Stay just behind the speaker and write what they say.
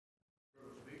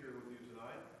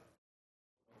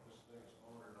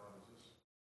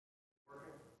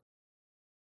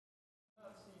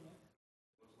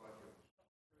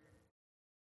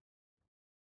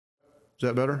Is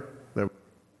that better?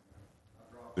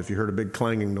 If you heard a big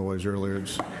clanging noise earlier,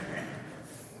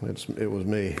 it was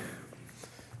me.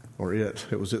 Or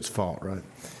it was its fault, right?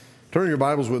 Turn your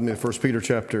Bibles with me to 1 Peter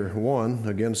chapter 1.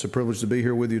 Again, it's a privilege to be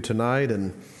here with you tonight.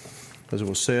 And as it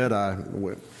was said,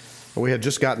 we had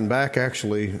just gotten back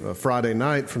actually Friday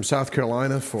night from South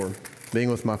Carolina for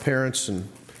being with my parents and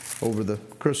over the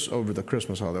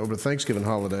Christmas holiday, over the Thanksgiving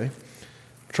holiday.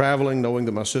 Traveling, knowing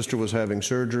that my sister was having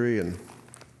surgery and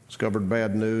discovered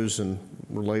bad news, and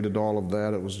related to all of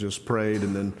that, it was just prayed.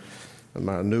 And then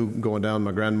I knew going down,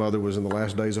 my grandmother was in the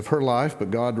last days of her life,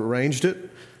 but God arranged it. It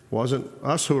wasn't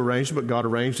us who arranged it, but God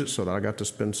arranged it so that I got to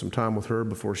spend some time with her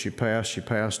before she passed. She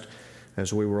passed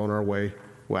as we were on our way,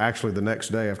 well, actually the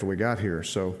next day after we got here.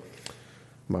 So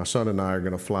my son and I are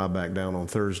going to fly back down on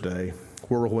Thursday,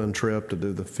 whirlwind trip to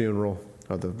do the funeral,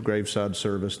 the graveside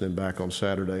service, and then back on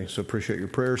Saturday. So appreciate your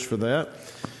prayers for that.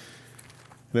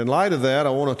 And in light of that, I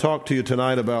want to talk to you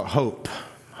tonight about hope.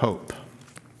 Hope.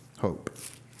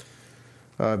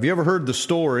 Have you ever heard the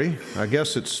story? I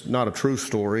guess it's not a true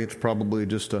story. It's probably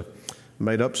just a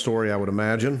made-up story, I would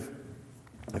imagine.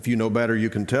 If you know better, you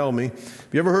can tell me. Have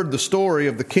you ever heard the story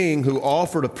of the king who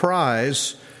offered a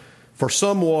prize for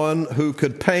someone who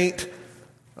could paint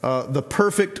the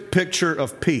perfect picture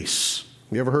of peace?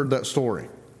 You ever heard that story?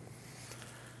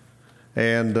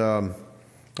 And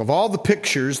of all the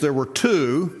pictures, there were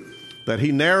two that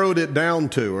he narrowed it down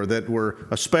to, or that were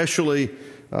especially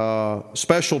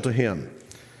special to him.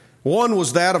 One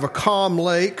was that of a calm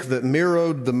lake that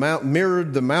mirrored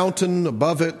the mountain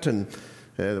above it, and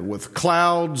with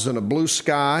clouds and a blue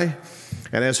sky.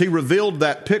 And as he revealed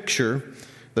that picture,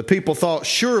 the people thought,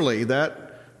 surely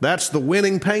that's the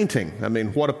winning painting. I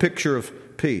mean, what a picture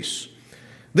of peace.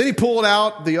 Then he pulled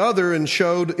out the other and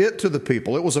showed it to the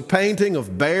people. It was a painting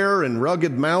of bare and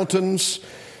rugged mountains.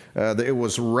 It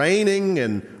was raining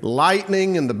and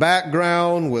lightning in the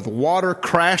background with water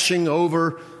crashing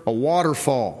over a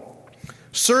waterfall.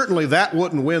 Certainly that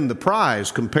wouldn't win the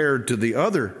prize compared to the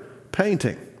other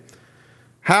painting.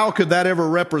 How could that ever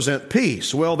represent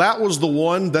peace? Well, that was the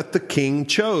one that the king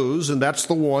chose, and that's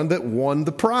the one that won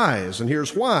the prize. And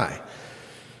here's why.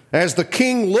 As the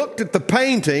king looked at the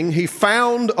painting, he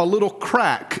found a little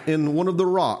crack in one of the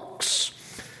rocks.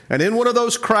 And in one of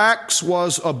those cracks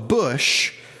was a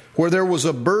bush where there was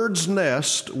a bird's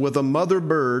nest with a mother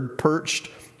bird perched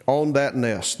on that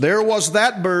nest. There was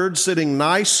that bird sitting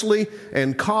nicely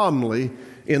and calmly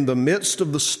in the midst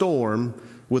of the storm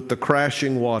with the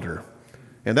crashing water.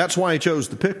 And that's why he chose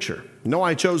the picture. You know why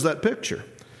he chose that picture?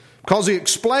 Because he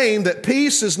explained that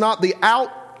peace is not the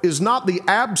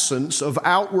absence of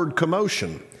outward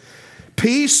commotion.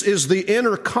 Peace is the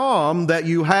inner calm that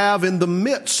you have in the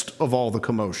midst of all the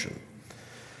commotion.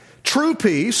 True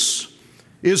peace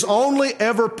is only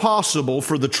ever possible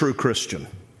for the true Christian.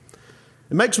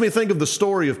 It makes me think of the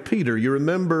story of Peter. You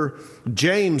remember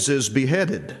James is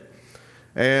beheaded.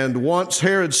 And once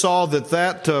Herod saw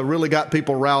that really got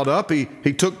people riled up, he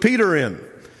took Peter in.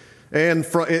 And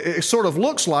it sort of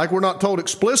looks like, we're not told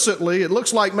explicitly, it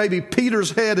looks like maybe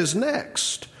Peter's head is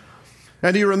next.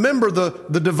 And you remember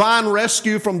the divine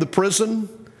rescue from the prison?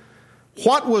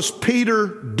 What was Peter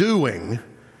doing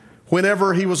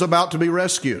whenever he was about to be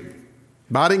rescued?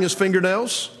 Biting his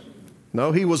fingernails?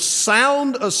 No, he was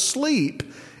sound asleep,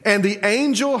 and the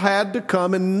angel had to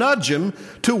come and nudge him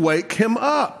to wake him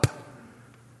up.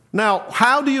 Now,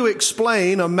 how do you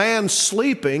explain a man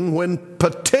sleeping when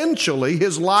potentially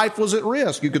his life was at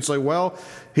risk? You could say, well,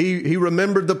 he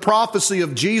remembered the prophecy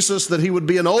of Jesus that he would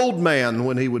be an old man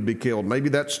when he would be killed. Maybe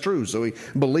that's true, so he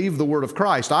believed the word of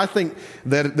Christ. I think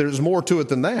that there's more to it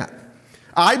than that.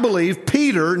 I believe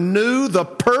Peter knew the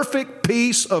perfect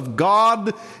peace of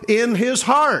God in his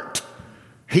heart.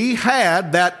 He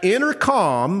had that inner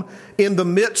calm in the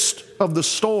midst of the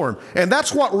storm. And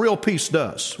that's what real peace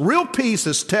does. Real peace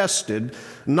is tested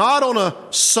not on a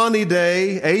sunny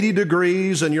day, 80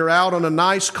 degrees, and you're out on a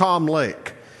nice calm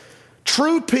lake.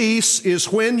 True peace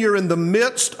is when you're in the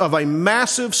midst of a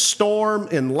massive storm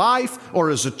in life or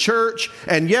as a church,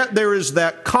 and yet there is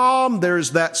that calm, there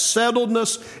is that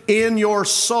settledness in your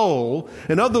soul.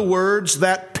 In other words,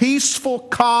 that peaceful,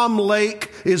 calm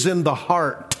lake is in the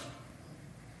heart.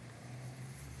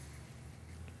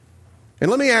 And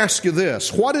let me ask you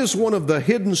this. What is one of the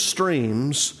hidden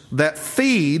streams that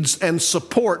feeds and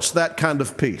supports that kind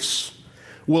of peace?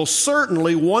 Well,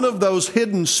 certainly one of those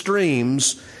hidden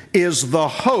streams is the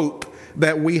hope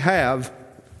that we have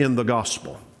in the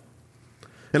gospel.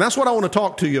 And that's what I want to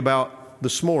talk to you about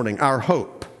this morning, our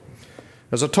hope.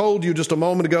 As I told you just a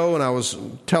moment ago, and I was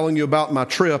telling you about my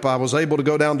trip, I was able to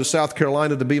go down to South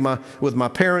Carolina to be with my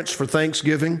parents for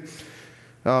Thanksgiving.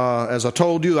 As I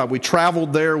told you, we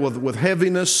traveled there with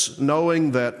heaviness,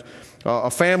 knowing that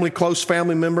close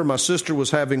family member, my sister,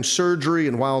 was having surgery,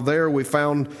 and while there we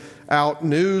found out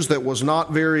news that was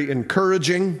not very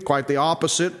encouraging, quite the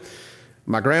opposite.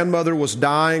 My grandmother was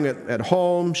dying at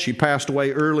home. She passed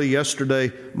away early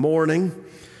yesterday morning.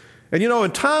 And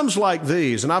in times like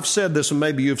these, and I've said this and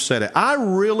maybe you've said it, I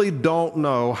really don't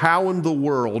know how in the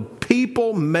world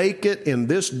people make it in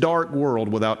this dark world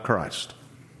without Christ.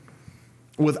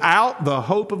 Without the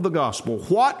hope of the gospel.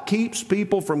 What keeps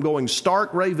people from going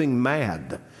stark raving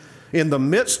mad in the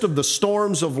midst of the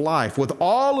storms of life, with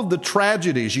all of the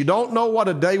tragedies? You don't know what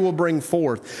a day will bring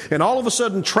forth, and all of a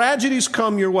sudden tragedies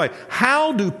come your way.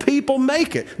 How do people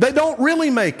make it? They don't really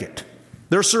make it.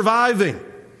 They're surviving.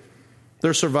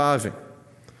 They're surviving.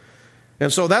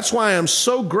 And so that's why I'm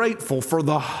so grateful for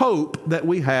the hope that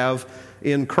we have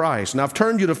in Christ. Now I've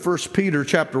turned you to 1 Peter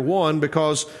chapter 1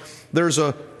 because there's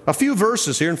a few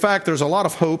verses here. In fact, there's a lot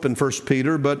of hope in 1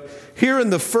 Peter, but here in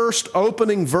the first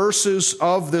opening verses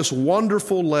of this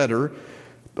wonderful letter,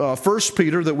 1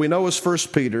 Peter, that we know as 1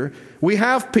 Peter, we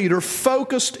have Peter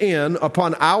focused in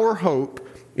upon our hope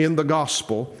in the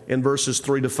gospel in verses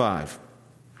 3 to 5.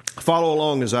 Follow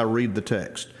along as I read the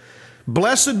text.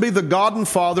 Blessed be the God and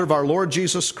Father of our Lord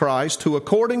Jesus Christ, who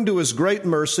according to His great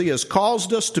mercy has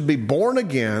caused us to be born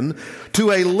again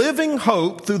to a living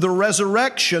hope through the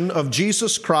resurrection of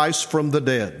Jesus Christ from the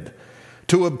dead,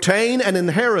 to obtain an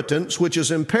inheritance which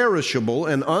is imperishable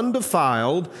and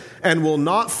undefiled and will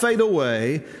not fade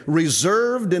away,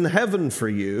 reserved in heaven for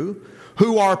you,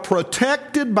 who are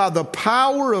protected by the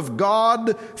power of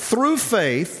God through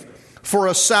faith for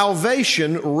a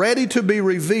salvation ready to be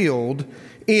revealed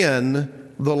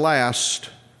in the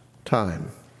last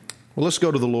time. Well, let's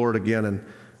go to the Lord again and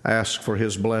ask for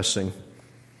His blessing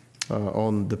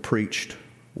on the preached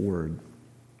word.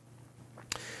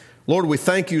 Lord, we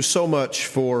thank You so much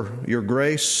for Your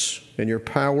grace and Your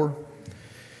power.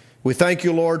 We thank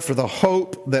You, Lord, for the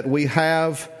hope that we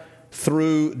have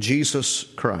through Jesus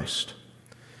Christ.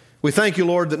 We thank You,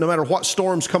 Lord, that no matter what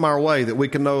storms come our way, that we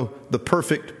can know the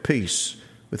perfect peace.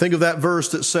 We think of that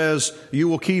verse that says, You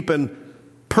will keep in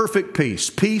perfect peace,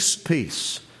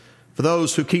 peace, for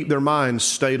those who keep their minds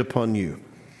stayed upon You.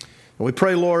 And we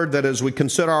pray, Lord, that as we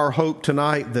consider our hope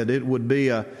tonight, that it would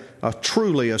be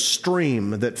truly a stream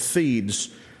that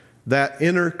feeds that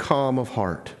inner calm of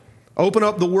heart. Open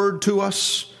up the Word to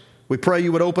us. We pray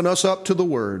You would open us up to the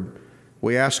Word.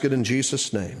 We ask it in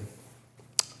Jesus' name.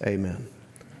 Amen.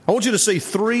 I want you to see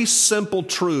 3 simple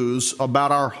truths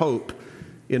about our hope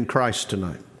in Christ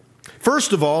tonight.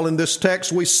 First of all, in this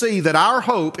text, we see that our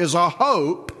hope is a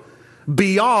hope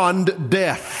beyond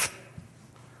death.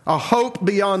 A hope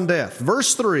beyond death.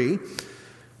 Verse 3,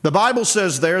 the Bible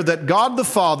says there that God the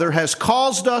Father has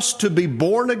caused us to be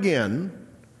born again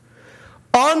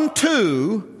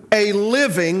unto a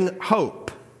living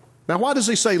hope. Now, why does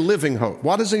He say living hope?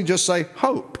 Why doesn't He just say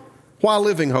hope? Why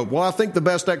living hope? Well, I think the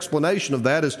best explanation of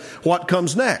that is what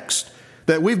comes next.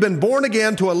 That we've been born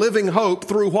again to a living hope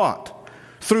through what?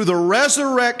 Through the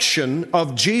resurrection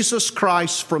of Jesus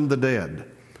Christ from the dead.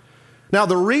 Now,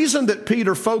 the reason that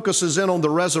Peter focuses in on the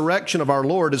resurrection of our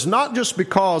Lord is not just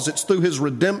because it's through His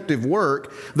redemptive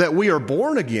work that we are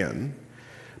born again,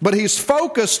 but he's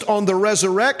focused on the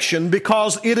resurrection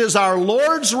because it is our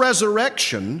Lord's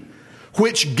resurrection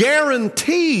which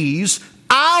guarantees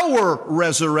our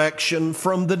resurrection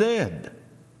from the dead.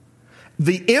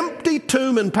 The empty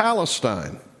tomb in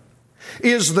Palestine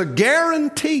is the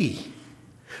guarantee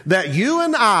that you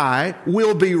and I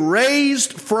will be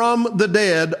raised from the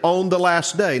dead on the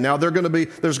last day. Now, there's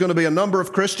going to be a number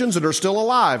of Christians that are still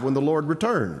alive when the Lord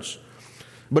returns.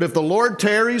 But if the Lord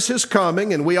tarries His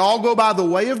coming and we all go by the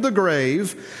way of the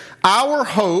grave, our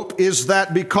hope is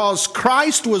that because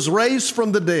Christ was raised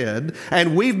from the dead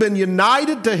and we've been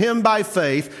united to Him by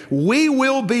faith, we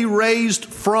will be raised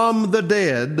from the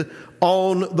dead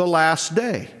on the last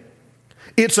day.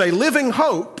 It's a living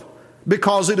hope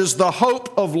because it is the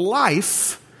hope of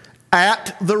life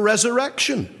at the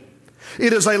resurrection.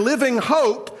 It is a living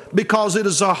hope because it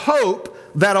is a hope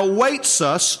that awaits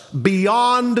us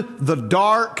beyond the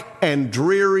dark and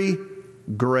dreary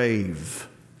grave.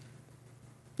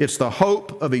 It's the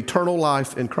hope of eternal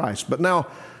life in Christ. But now,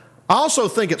 I also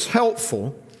think it's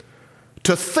helpful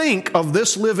to think of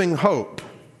this living hope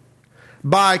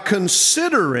by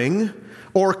considering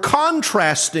or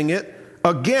contrasting it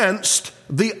against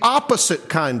the opposite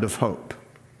kind of hope.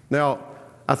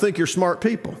 I think you're smart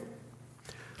people.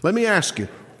 Let me ask you,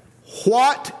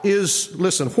 what is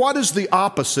the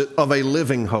opposite of a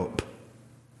living hope?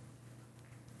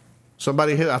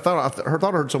 Somebody here, I thought I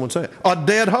heard someone say it. A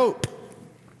dead hope.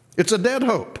 It's a dead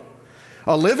hope.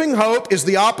 A living hope is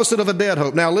the opposite of a dead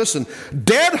hope. Now listen,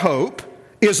 dead hope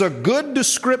is a good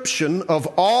description of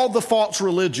all the false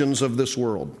religions of this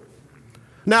world.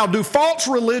 Now, do false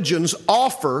religions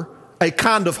offer a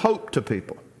kind of hope to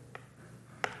people?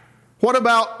 What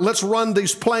about, let's run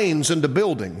these planes into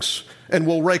buildings and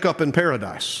we'll wake up in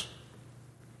paradise?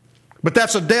 But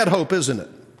that's a dead hope, isn't it?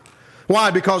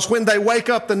 Why? Because when they wake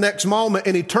up the next moment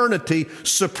in eternity,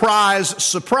 surprise,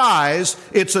 surprise,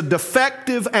 it's a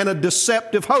defective and a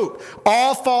deceptive hope.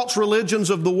 All false religions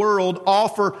of the world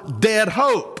offer dead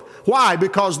hope. Why?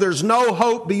 Because there's no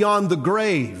hope beyond the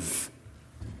grave.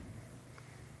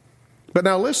 But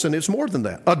now listen, it's more than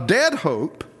that. A dead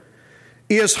hope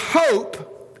is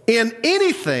hope in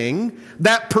anything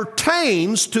that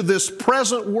pertains to this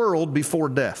present world before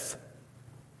death.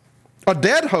 A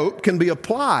dead hope can be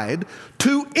applied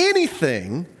to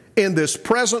anything in this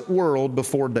present world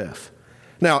before death.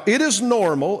 Now, it is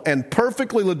normal and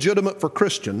perfectly legitimate for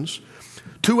Christians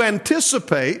to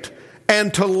anticipate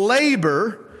and to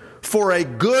labor for a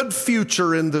good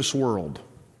future in this world.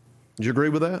 Do you agree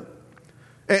with that?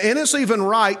 And it's even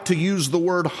right to use the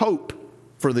word hope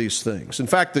for these things. In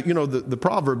fact, the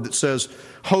proverb that says,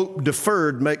 hope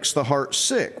deferred makes the heart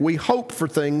sick. We hope for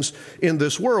things in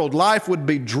this world. Life would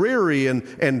be dreary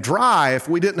and dry if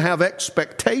we didn't have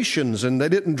expectations and they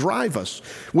didn't drive us.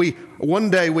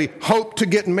 One day we hope to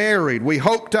get married. We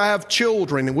hope to have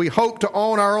children. And we hope to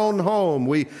own our own home.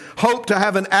 We hope to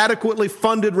have an adequately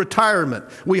funded retirement.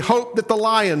 We hope that the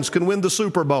Lions can win the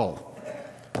Super Bowl.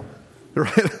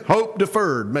 Right? Hope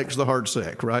deferred makes the heart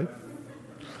sick, right?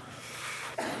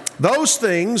 Those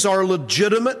things are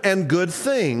legitimate and good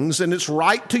things, and it's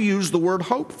right to use the word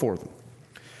hope for them.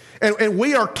 And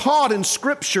we are taught in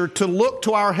Scripture to look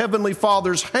to our Heavenly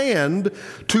Father's hand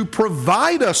to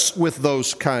provide us with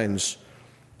those kinds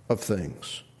of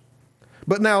things.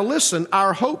 But now listen,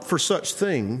 our hope for such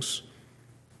things,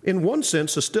 in one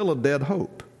sense, is still a dead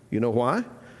hope. You know why?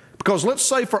 Because let's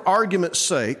say, for argument's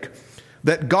sake,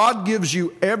 that God gives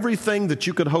you everything that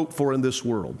you could hope for in this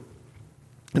world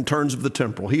in terms of the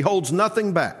temporal. He holds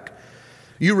nothing back.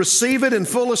 You receive it in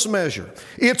fullest measure.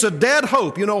 It's a dead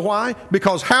hope. You know why?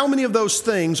 Because how many of those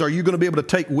things are you going to be able to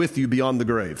take with you beyond the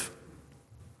grave?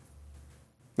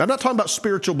 Now, I'm not talking about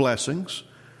spiritual blessings.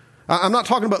 I'm not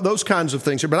talking about those kinds of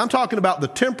things here, but I'm talking about the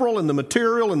temporal and the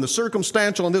material and the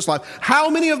circumstantial in this life. How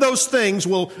many of those things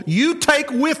will you take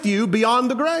with you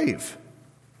beyond the grave?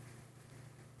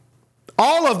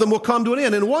 All of them will come to an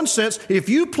end. In one sense, if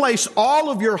you place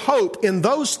all of your hope in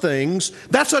those things,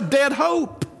 that's a dead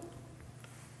hope.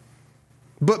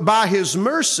 But by His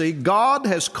mercy, God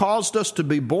has caused us to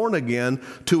be born again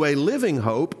to a living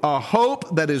hope, a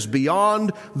hope that is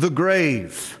beyond the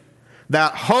grave.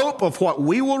 That hope of what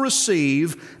we will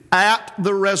receive at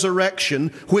the resurrection,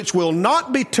 which will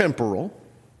not be temporal,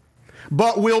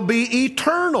 but will be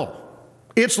eternal.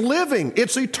 It's living,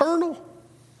 it's eternal.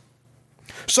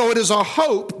 So it is a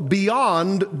hope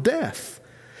beyond death.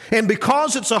 And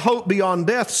because it's a hope beyond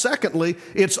death, secondly,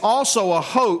 it's also a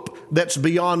hope that's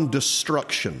beyond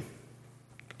destruction.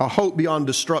 A hope beyond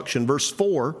destruction. Verse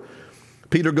 4,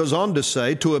 Peter goes on to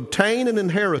say, to obtain an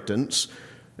inheritance,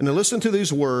 and now listen to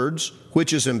these words,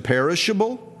 which is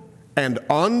imperishable and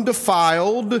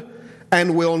undefiled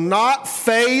and will not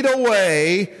fade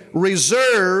away,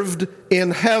 reserved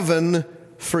in heaven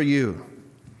for you.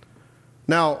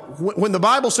 Now, when the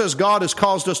Bible says God has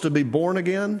caused us to be born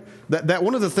again, that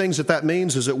one of the things that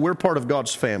means is that we're part of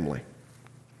God's family.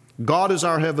 God is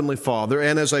our Heavenly Father,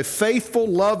 and as a faithful,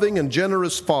 loving, and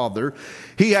generous Father,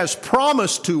 He has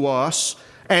promised to us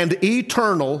an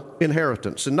eternal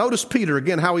inheritance. And notice Peter,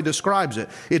 again, how he describes it.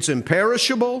 It's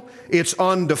imperishable, it's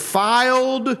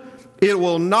undefiled, it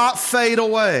will not fade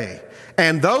away.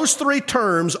 And those three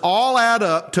terms all add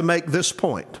up to make this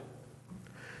point.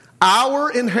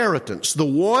 Our inheritance, the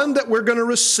one that we're going to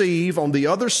receive on the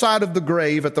other side of the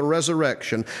grave at the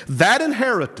resurrection, that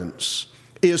inheritance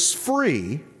is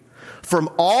free from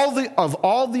all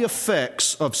the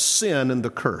effects of sin and the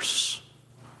curse.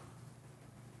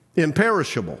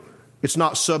 Imperishable. It's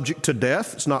not subject to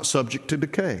death. It's not subject to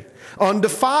decay.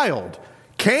 Undefiled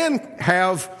can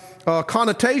have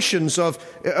connotations of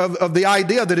the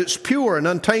idea that it's pure and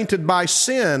untainted by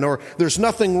sin, or there's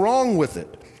nothing wrong with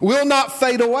it. Will not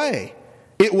fade away.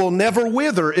 It will never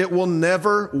wither. It will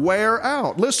never wear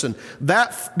out. Listen,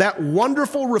 that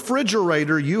wonderful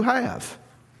refrigerator you have,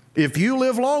 if you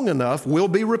live long enough, will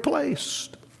be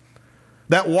replaced.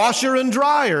 That washer and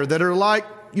dryer that are like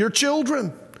your children,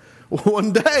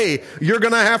 one day you're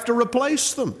going to have to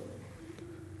replace them.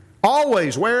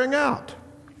 Always wearing out.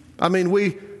 I mean,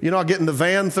 I get in the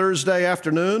van Thursday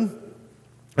afternoon,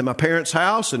 at my parents'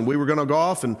 house, and we were going to go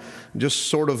off and just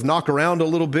sort of knock around a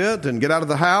little bit and get out of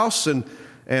the house. And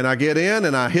I get in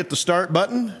and I hit the start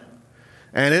button,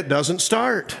 and it doesn't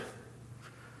start.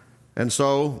 And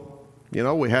so,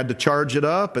 we had to charge it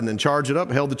up and then charge it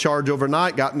up, held the charge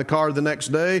overnight, got in the car the next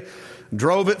day,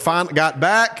 drove it, finally got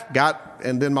back,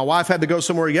 and then my wife had to go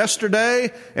somewhere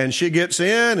yesterday, and she gets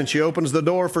in and she opens the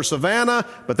door for Savannah,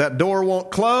 but that door won't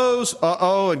close.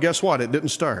 And guess what? It didn't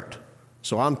start.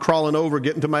 So I'm crawling over,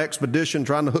 getting to my Expedition,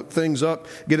 trying to hook things up,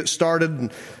 get it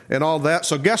started and all that.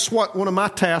 So guess what one of my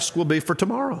tasks will be for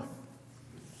tomorrow?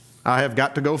 I have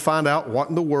got to go find out what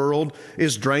in the world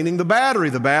is draining the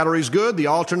battery. The battery's good, the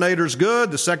alternator's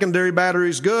good, the secondary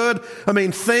battery's good. I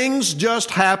mean, things just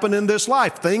happen in this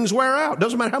life. Things wear out.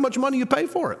 Doesn't matter how much money you pay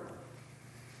for it.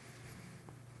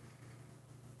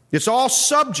 It's all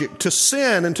subject to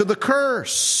sin and to the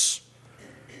curse.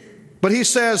 But he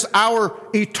says our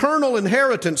eternal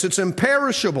inheritance, it's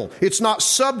imperishable. It's not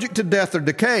subject to death or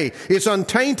decay. It's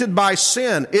untainted by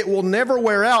sin. It will never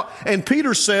wear out. And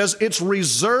Peter says it's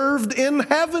reserved in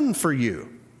heaven for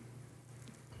you.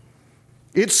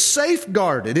 It's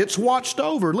safeguarded. It's watched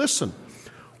over. Listen,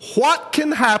 what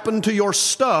can happen to your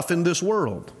stuff in this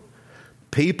world?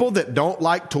 People that don't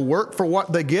like to work for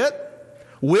what they get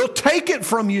will take it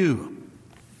from you.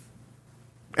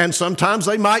 And sometimes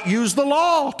they might use the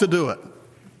law to do it.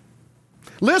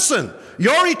 Listen,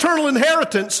 your eternal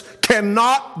inheritance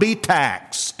cannot be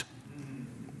taxed.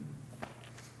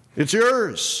 It's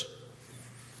yours.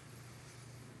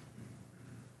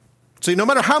 See, no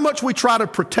matter how much we try to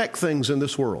protect things in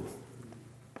this world,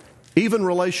 even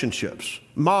relationships,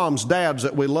 moms, dads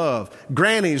that we love,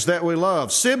 grannies that we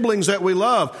love, siblings that we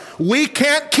love, we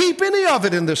can't keep any of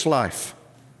it in this life.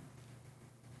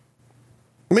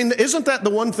 I mean, isn't that the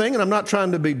one thing, and I'm not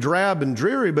trying to be drab and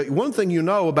dreary, but one thing you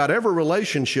know about every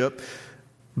relationship,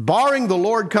 barring the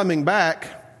Lord coming back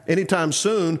anytime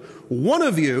soon, one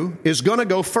of you is going to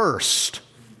go first.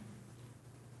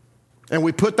 And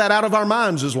we put that out of our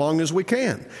minds as long as we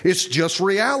can. It's just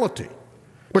reality.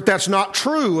 But that's not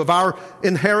true of our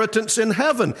inheritance in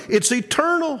heaven. It's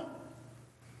eternal.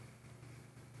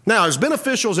 Now, as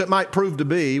beneficial as it might prove to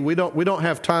be, we don't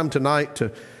have time tonight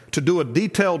to do a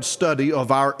detailed study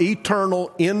of our eternal,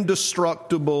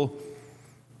 indestructible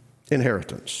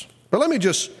inheritance. But let me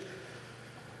just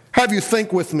have you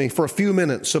think with me for a few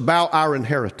minutes about our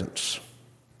inheritance.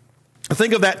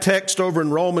 Think of that text over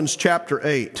in Romans chapter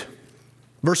 8,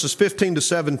 verses 15 to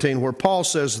 17, where Paul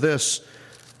says this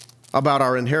about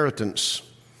our inheritance.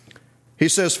 He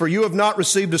says, "For you have not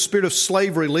received a spirit of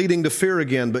slavery leading to fear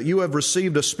again, but you have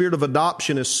received a spirit of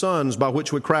adoption as sons, by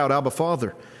which we cry out, Abba,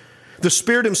 Father. The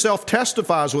Spirit Himself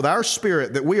testifies with our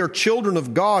spirit that we are children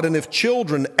of God, and if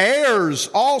children, heirs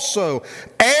also,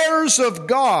 heirs of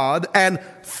God, and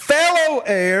fellow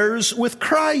heirs with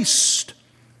Christ,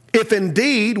 if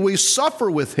indeed we suffer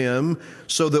with Him,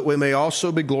 so that we may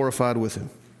also be glorified with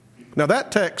Him." Now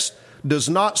that text does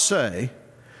not say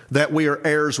that we are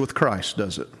heirs with Christ,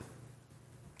 does it?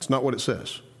 It's not what it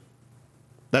says.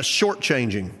 That's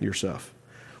shortchanging yourself.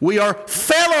 We are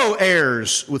fellow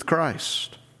heirs with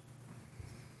Christ.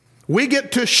 We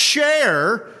get to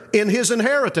share in His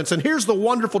inheritance. And here's the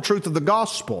wonderful truth of the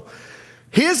gospel.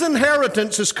 His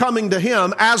inheritance is coming to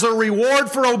Him as a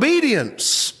reward for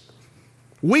obedience.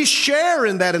 We share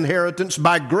in that inheritance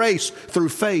by grace through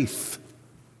faith.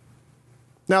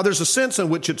 Now, there's a sense in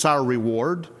which it's our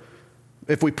reward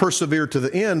if we persevere to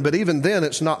the end, but even then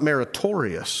it's not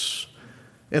meritorious.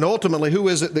 And ultimately, who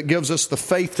is it that gives us the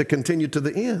faith to continue to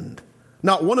the end?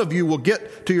 Not one of you will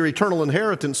get to your eternal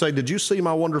inheritance and say, "Did you see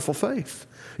my wonderful faith?"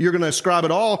 You're going to ascribe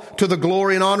it all to the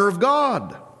glory and honor of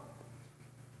God.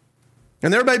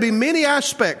 And there may be many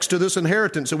aspects to this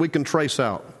inheritance that we can trace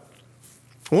out.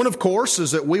 One, of course, is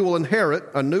that we will inherit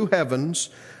a new heavens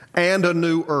and a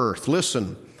new earth.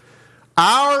 Listen,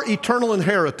 our eternal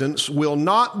inheritance will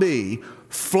not be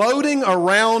floating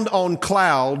around on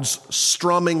clouds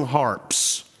strumming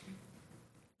harps.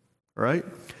 Right?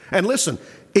 And listen,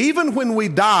 even when we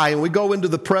die and we go into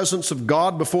the presence of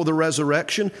God before the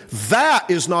resurrection,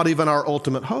 that is not even our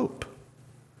ultimate hope.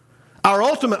 Our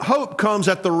ultimate hope comes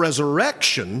at the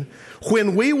resurrection,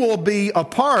 when we will be a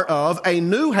part of a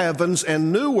new heavens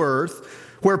and new earth,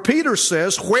 where Peter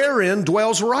says, wherein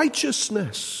dwells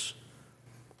righteousness.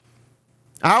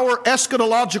 Our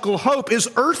eschatological hope is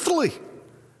earthly.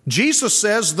 Jesus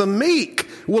says the meek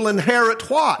will inherit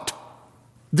what?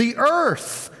 The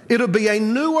earth. It'll be a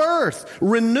new earth,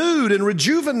 renewed and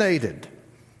rejuvenated.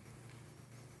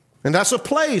 And that's a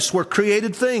place where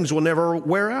created things will never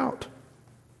wear out.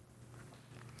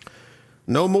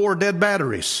 No more dead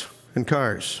batteries in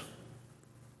cars.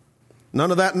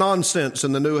 None of that nonsense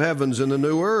in the new heavens and the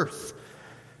new earth.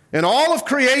 And all of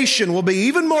creation will be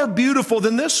even more beautiful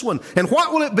than this one. And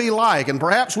what will it be like? And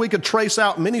perhaps we could trace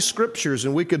out many scriptures,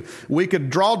 and we could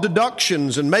draw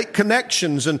deductions and make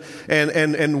connections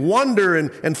and wonder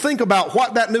and think about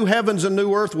what that new heavens and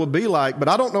new earth will be like. But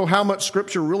I don't know how much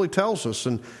scripture really tells us.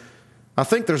 And I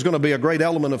think there's going to be a great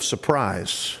element of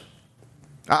surprise.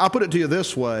 I'll put it to you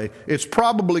this way. It's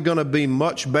probably going to be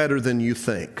much better than you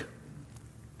think.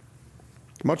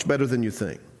 Much better than you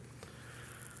think.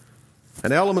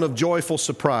 An element of joyful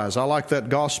surprise. I like that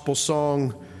gospel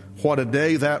song, What a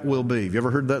Day That Will Be. Have you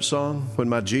ever heard that song? When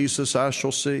my Jesus I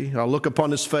shall see. I'll look upon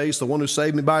his face, the one who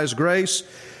saved me by his grace.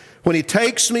 When he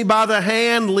takes me by the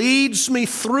hand, leads me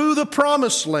through the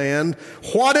promised land.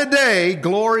 What a day,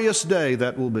 glorious day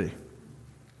that will be.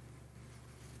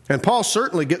 And Paul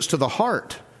certainly gets to the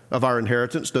heart of our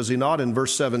inheritance, does he not, in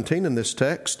verse 17 in this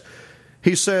text?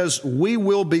 He says, we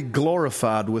will be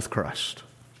glorified with Christ.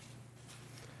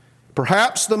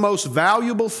 Perhaps the most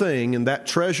valuable thing in that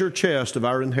treasure chest of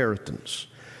our inheritance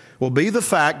will be the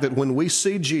fact that when we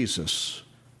see Jesus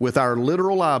with our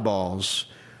literal eyeballs,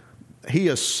 he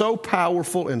is so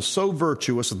powerful and so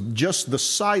virtuous, just the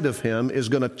sight of him is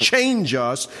going to change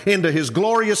us into his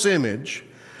glorious image,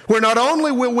 where not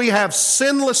only will we have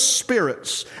sinless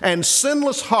spirits and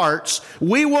sinless hearts,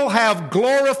 we will have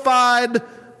glorified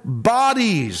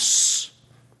bodies.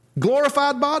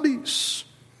 Glorified bodies.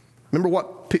 Remember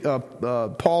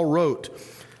what Paul wrote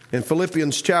in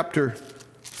Philippians chapter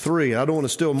 3. I don't want to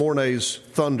steal Mornay's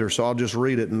thunder, so I'll just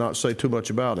read it and not say too much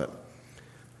about it.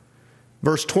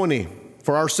 Verse 20,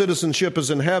 for our citizenship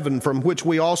is in heaven, from which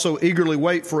we also eagerly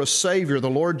wait for a Savior, the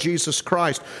Lord Jesus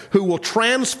Christ, who will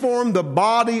transform the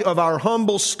body of our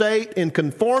humble state in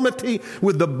conformity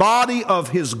with the body of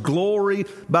his glory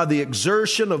by the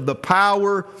exertion of the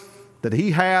power that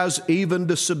he has even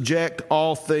to subject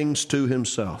all things to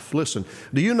himself. Listen,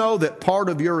 do you know that part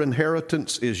of your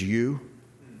inheritance is you?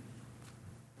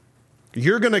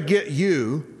 You're going to get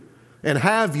you and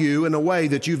have you in a way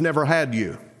that you've never had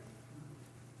you.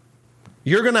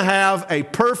 You're going to have a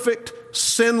perfect,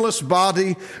 sinless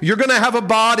body. You're going to have a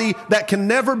body that can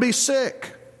never be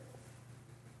sick.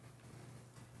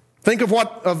 Think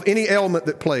of any ailment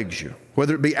that plagues you,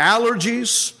 whether it be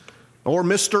allergies or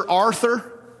Mr. Arthur.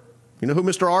 You know who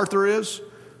Mr. Arthur is?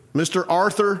 Mr.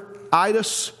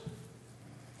 Arthur-itis.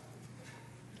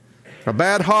 A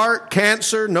bad heart,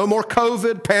 cancer, no more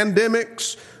COVID,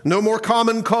 pandemics, no more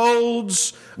common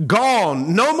colds.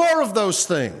 Gone. No more of those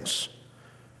things.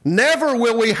 Never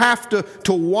will we have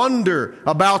to wonder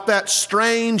about that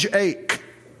strange ache.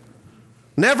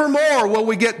 Never more will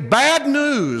we get bad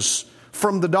news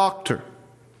from the doctor,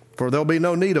 for there'll be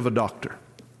no need of a doctor.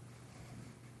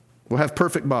 We'll have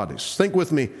perfect bodies. Think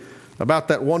with me about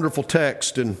that wonderful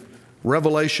text in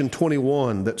Revelation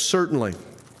 21 that certainly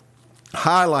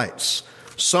highlights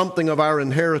something of our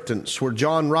inheritance, where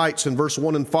John writes in verse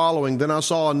 1 and following, then I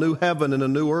saw a new heaven and a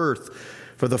new earth,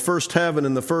 for the first heaven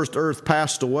and the first earth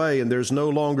passed away, and there's no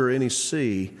longer any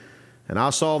sea. And I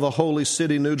saw the holy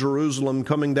city, New Jerusalem,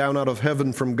 coming down out of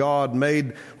heaven from God,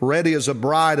 made ready as a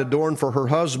bride adorned for her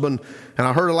husband. And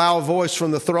I heard a loud voice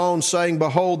from the throne saying,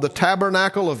 behold, the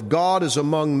tabernacle of God is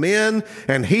among men,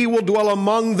 and he will dwell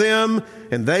among them,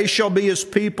 and they shall be his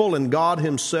people, and God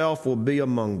himself will be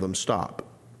among them. Stop.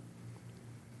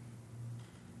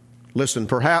 Listen,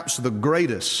 perhaps the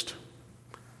greatest,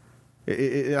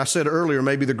 I said earlier,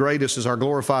 maybe the greatest is our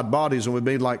glorified bodies and we've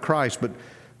made like Christ, but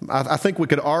I think we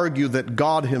could argue that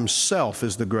God himself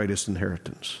is the greatest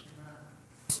inheritance.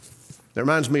 That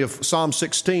reminds me of Psalm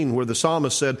 16, where the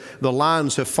psalmist said, the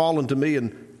lines have fallen to me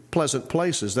in pleasant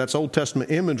places. That's Old Testament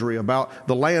imagery about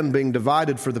the land being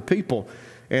divided for the people.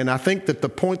 And I think that the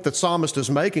point the psalmist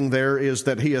is making there is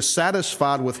that he is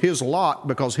satisfied with his lot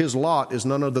because his lot is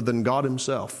none other than God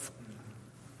himself.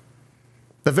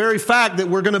 The very fact that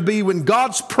we're going to be in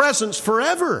God's presence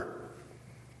forever.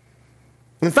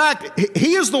 In fact,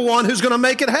 he is the one who's going to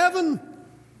make it heaven.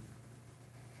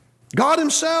 God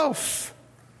himself.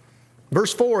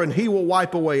 Verse 4, and he will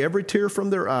wipe away every tear from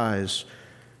their eyes,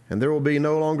 and there will be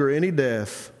no longer any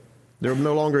death. There will be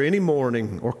no longer any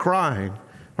mourning or crying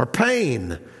or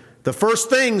pain. The first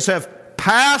things have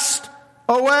passed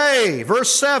away.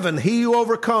 Verse 7, he who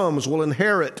overcomes will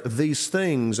inherit these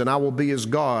things, and I will be his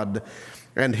God,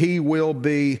 and he will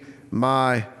be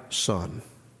my son.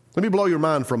 Let me blow your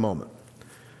mind for a moment.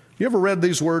 You ever read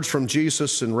these words from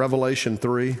Jesus in Revelation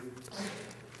 3?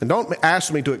 And don't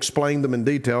ask me to explain them in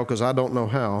detail because I don't know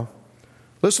how.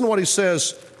 Listen to what he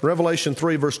says, Revelation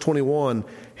 3, verse 21.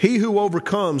 He who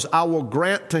overcomes, I will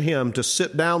grant to him to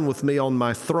sit down with me on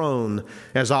my throne,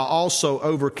 as I also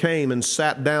overcame and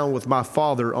sat down with my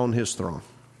Father on his throne.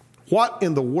 What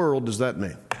in the world does that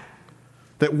mean?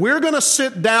 That we're going to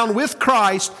sit down with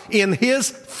Christ in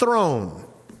his throne.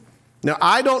 Now,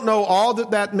 I don't know all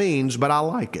that means, but I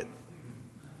like it.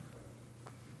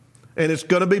 And it's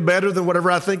going to be better than whatever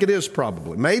I think it is,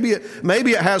 probably. Maybe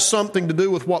it has something to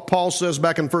do with what Paul says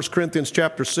back in 1 Corinthians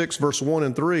chapter 6, verse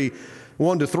 1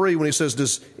 to 3, when he says,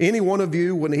 does any one of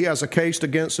you, when he has a case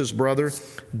against his brother,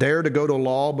 dare to go to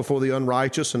law before the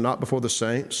unrighteous and not before the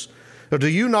saints? Or do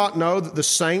you not know that the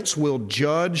saints will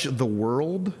judge the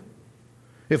world?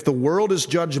 If the world is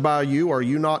judged by you, are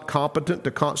you not competent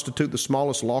to constitute the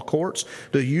smallest law courts?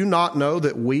 Do you not know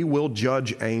that we will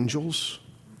judge angels?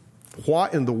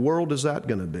 What in the world is that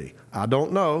going to be? I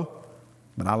don't know,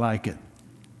 but I like it.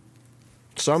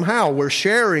 Somehow we're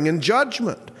sharing in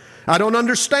judgment. I don't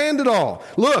understand it all.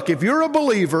 Look, if you're a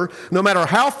believer, no matter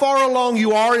how far along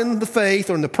you are in the faith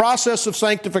or in the process of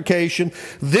sanctification,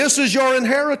 this is your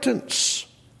inheritance.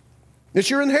 It's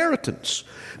your inheritance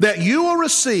that you will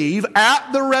receive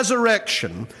at the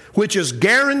resurrection, which is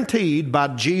guaranteed by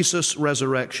Jesus'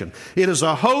 resurrection. It is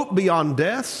a hope beyond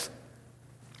death.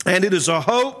 And it is a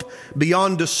hope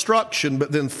beyond destruction,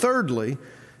 but then thirdly,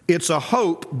 it's a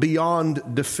hope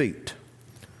beyond defeat.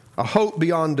 A hope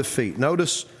beyond defeat.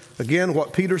 Notice again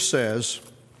what Peter says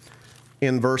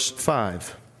in verse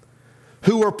 5.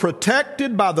 Who are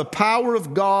protected by the power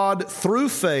of God through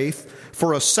faith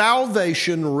for a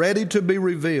salvation ready to be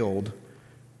revealed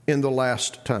in the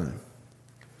last time.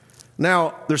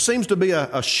 Now, there seems to be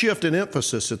a shift in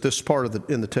emphasis at this part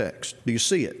in the text. Do you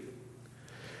see it?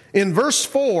 In verse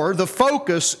 4, the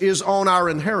focus is on our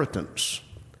inheritance.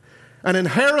 An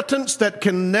inheritance that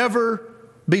can never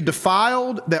be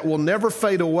defiled, that will never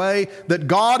fade away, that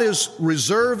God is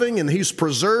reserving and He's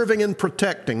preserving and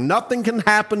protecting. Nothing can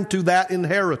happen to that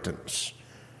inheritance.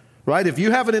 Right? If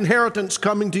you have an inheritance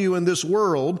coming to you in this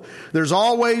world, there's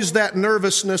always that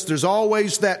nervousness, there's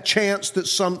always that chance that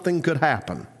something could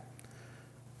happen.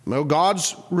 No,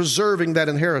 God's reserving that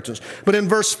inheritance. But in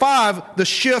verse 5,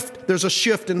 there's a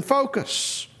shift in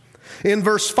focus. In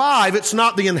verse 5, it's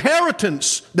not the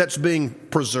inheritance that's being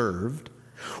preserved.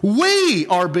 We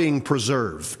are being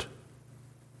preserved.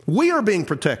 We are being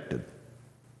protected.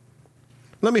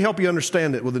 Let me help you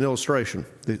understand it with an illustration,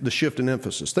 the shift in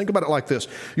emphasis. Think about it like this.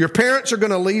 Your parents are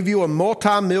going to leave you a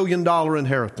multi-million-dollar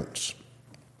inheritance.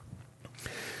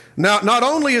 Now, not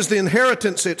only is the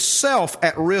inheritance itself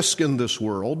at risk in this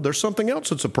world, there's something else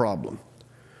that's a problem.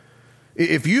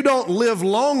 If you don't live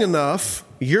long enough,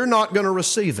 you're not going to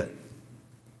receive it.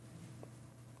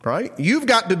 Right? You've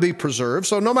got to be preserved.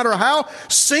 So no matter how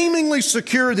seemingly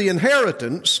secure the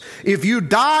inheritance, if you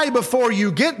die before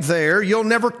you get there, you'll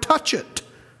never touch it.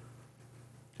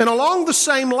 And along the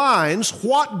same lines,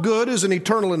 what good is an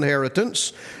eternal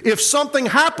inheritance if something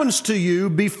happens to you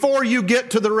before you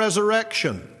get to the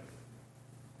resurrection?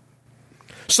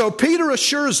 So Peter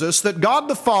assures us that God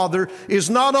the Father is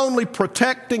not only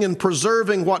protecting and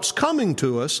preserving what's coming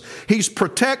to us, He's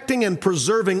protecting and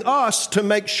preserving us to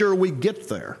make sure we get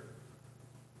there.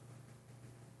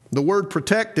 The word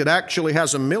protected actually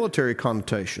has a military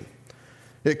connotation.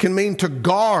 It can mean to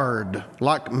guard,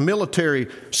 like military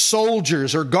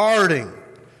soldiers are guarding,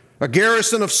 a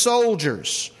garrison of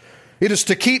soldiers. It is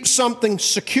to keep something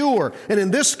secure, and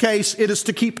in this case, it is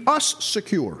to keep us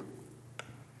secure.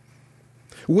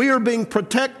 We are being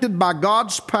protected by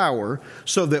God's power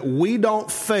so that we don't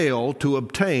fail to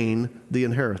obtain the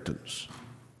inheritance.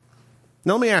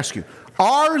 Now let me ask you,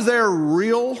 are there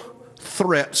real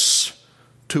threats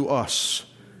to us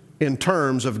in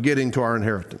terms of getting to our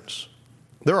inheritance?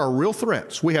 There are real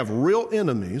threats. We have real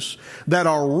enemies that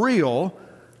are real.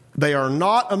 They are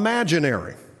not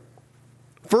imaginary.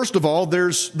 First of all,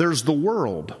 there's the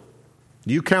world.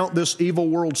 Do you count this evil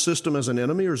world system as an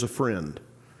enemy or as a friend?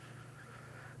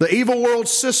 The evil world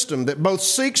system that both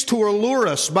seeks to allure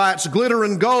us by its glitter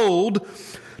and gold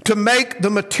to make the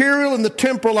material and the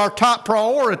temporal our top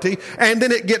priority, and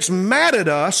then it gets mad at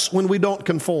us when we don't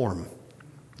conform.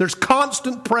 There's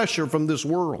constant pressure from this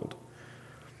world.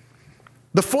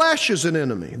 The flesh is an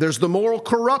enemy. There's the moral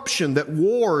corruption that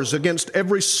wars against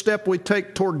every step we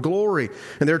take toward glory.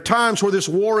 And there are times where this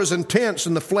war is intense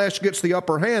and the flesh gets the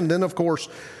upper hand. Then, of course,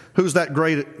 who's that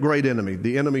great enemy?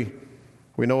 The enemy,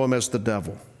 we know him as the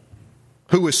devil,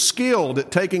 who is skilled at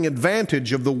taking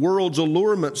advantage of the world's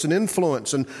allurements and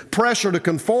influence and pressure to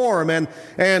conform,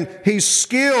 and he's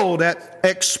skilled at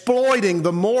exploiting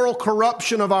the moral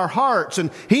corruption of our hearts, and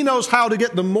he knows how to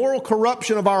get the moral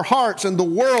corruption of our hearts and the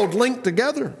world linked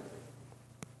together.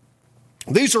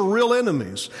 These are real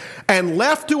enemies. And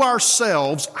left to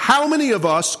ourselves, how many of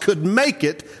us could make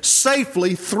it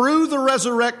safely through the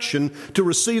resurrection to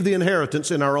receive the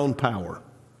inheritance in our own power?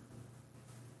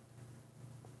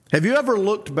 Have you ever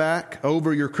looked back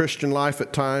over your Christian life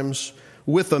at times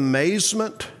with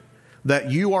amazement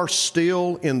that you are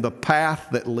still in the path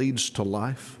that leads to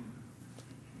life?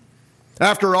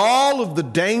 After all of the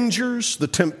dangers, the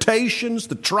temptations,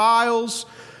 the trials,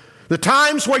 the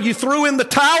times where you threw in the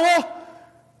towel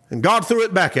and God threw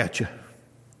it back at you.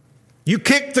 You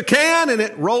kicked the can and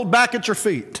it rolled back at your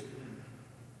feet.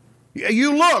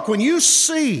 You look, when you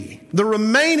see the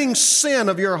remaining sin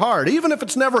of your heart, even if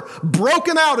it's never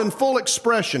broken out in full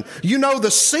expression, you know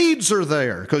the seeds are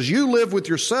there because you live with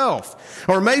yourself.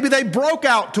 Or maybe they broke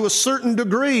out to a certain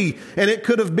degree and it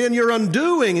could have been your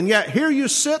undoing, and yet here you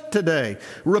sit today,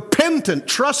 repentant,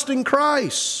 trusting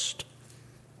Christ.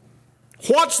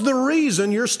 What's the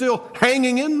reason you're still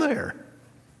hanging in there?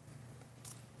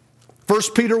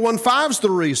 1 Peter 1:5 is the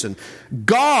reason.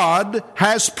 God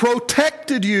has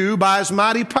protected you by His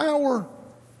mighty power.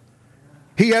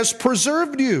 He has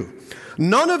preserved you.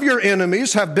 None of your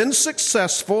enemies have been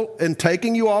successful in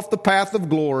taking you off the path of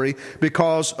glory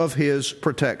because of His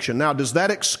protection. Now, does that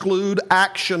exclude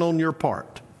action on your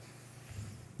part?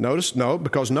 No,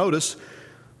 because notice,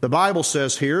 the Bible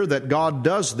says here that God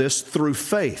does this through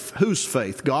faith. Whose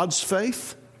faith? God's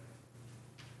faith?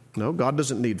 No, God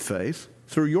doesn't need faith.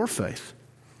 Through your faith.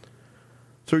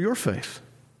 Through your faith.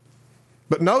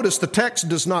 But notice the text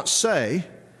does not say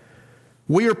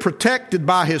we are protected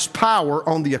by His power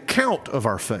on the account of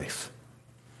our faith.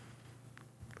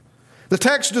 The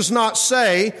text does not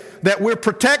say that we're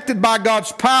protected by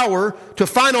God's power to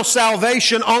final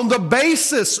salvation on the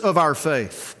basis of our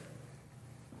faith.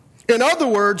 In other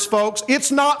words, folks,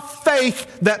 it's not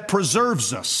faith that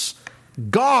preserves us.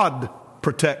 God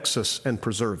protects us and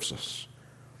preserves us.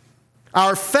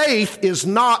 Our faith is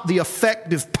not the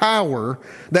effective power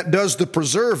that does the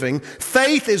preserving.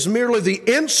 Faith is merely the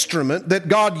instrument that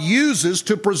God uses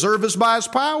to preserve us by His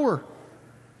power.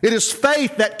 It is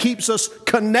faith that keeps us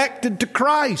connected to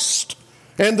Christ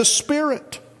and the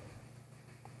Spirit.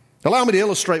 Allow me to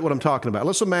illustrate what I'm talking about.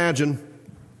 Let's imagine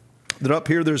that up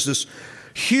here there's this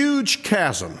huge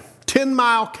chasm,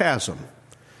 10-mile chasm,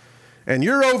 and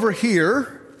you're over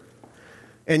here,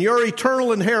 and your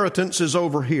eternal inheritance is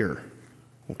over here.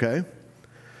 Okay?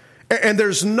 And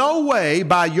there's no way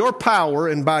by your power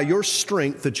and by your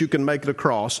strength that you can make it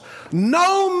across,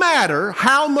 no matter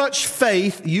how much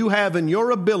faith you have in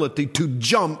your ability to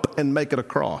jump and make it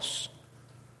across.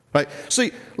 Right?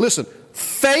 See, listen,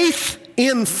 faith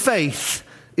in faith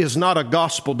is not a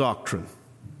gospel doctrine.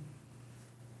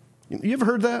 You ever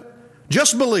heard that?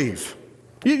 Just believe.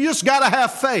 You just got to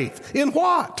have faith. In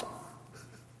what?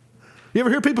 You ever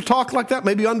hear people talk like that?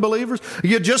 Maybe unbelievers?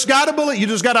 You just got to believe. You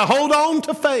just got to hold on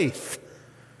to faith.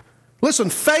 Listen,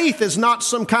 faith is not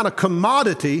some kind of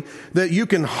commodity that you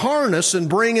can harness and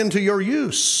bring into your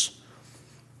use.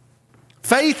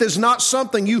 Faith is not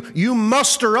something you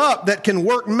muster up that can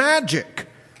work magic.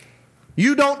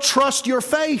 You don't trust your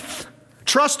faith.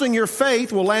 Trusting your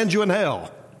faith will land you in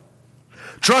hell.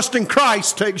 Trusting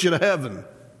Christ takes you to heaven.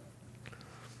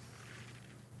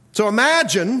 So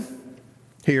imagine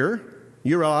here,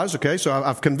 you realize, okay, so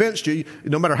I've convinced you,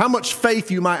 no matter how much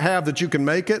faith you might have that you can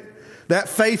make it, that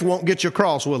faith won't get you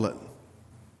across, will it?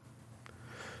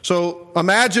 So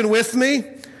imagine with me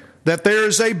that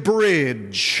there's a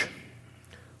bridge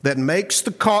that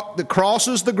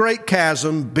crosses the great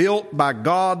chasm built by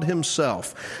God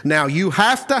Himself. Now, you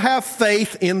have to have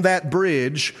faith in that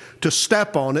bridge to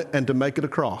step on it and to make it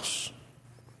across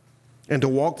and to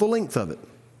walk the length of it.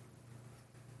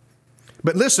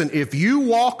 But listen, if you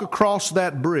walk across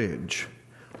that bridge,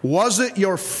 was it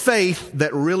your faith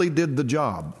that really did the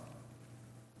job?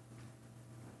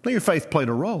 Now, your faith played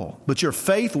a role, but your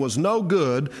faith was no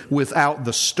good without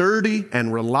the sturdy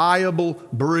and reliable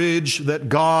bridge that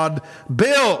God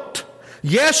built.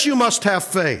 Yes, you must have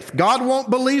faith. God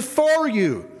won't believe for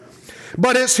you,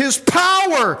 but it's His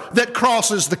power that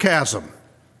crosses the chasm.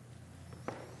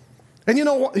 And you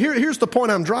know what? Here's the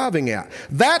point I'm driving at.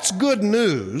 That's good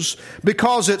news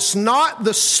because it's not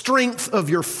the strength of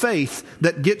your faith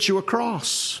that gets you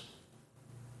across.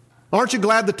 Aren't you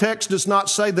glad the text does not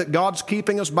say that God's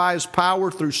keeping us by His power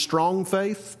through strong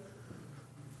faith?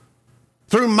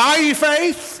 Through mighty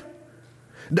faith?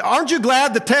 Aren't you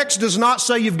glad the text does not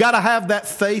say you've got to have that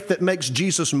faith that makes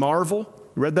Jesus marvel?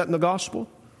 You read that in the gospel?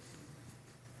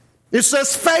 It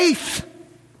says faith.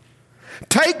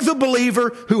 Take the believer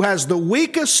who has the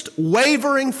weakest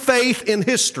wavering faith in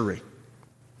history.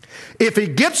 If he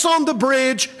gets on the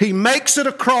bridge, he makes it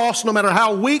across no matter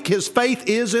how weak his faith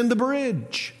is in the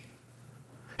bridge.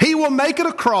 He will make it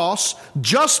across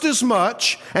just as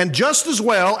much and just as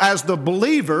well as the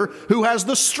believer who has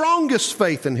the strongest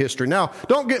faith in history. Now,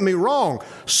 don't get me wrong.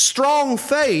 Strong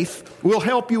faith will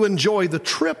help you enjoy the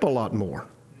trip a lot more.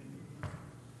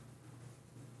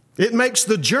 It makes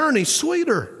the journey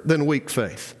sweeter than weak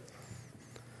faith.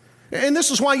 And this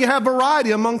is why you have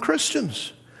variety among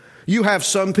Christians. You have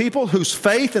some people whose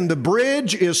faith in the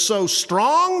bridge is so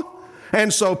strong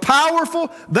and so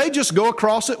powerful, they just go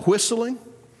across it whistling,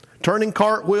 turning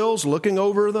cartwheels, looking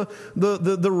over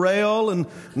the rail and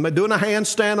doing a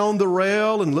handstand on the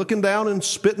rail and looking down and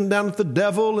spitting down at the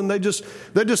devil. And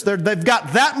they've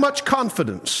got that much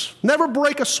confidence. Never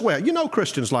break a sweat. You know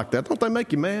Christians like that. Don't they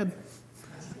make you mad?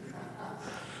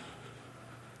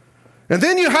 And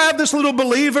then you have this little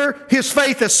believer, his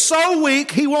faith is so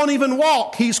weak, he won't even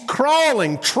walk. He's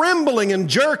crawling, trembling, and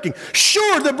jerking.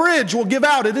 Sure, the bridge will give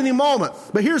out at any moment.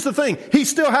 But here's the thing, he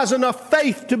still has enough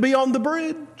faith to be on the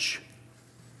bridge.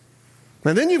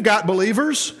 And then you've got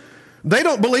believers, they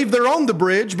don't believe they're on the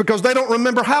bridge because they don't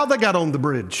remember how they got on the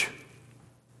bridge.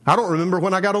 I don't remember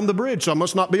when I got on the bridge, so I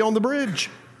must not be on the bridge.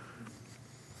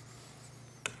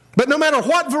 But no matter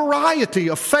what variety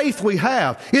of faith we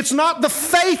have, it's not the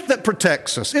faith that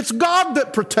protects us. It's God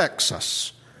that protects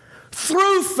us.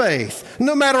 Through faith,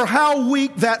 no matter how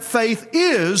weak that faith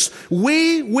is,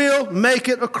 we will make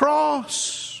it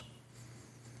across.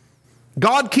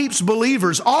 God keeps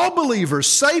believers, all believers,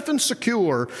 safe and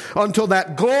secure until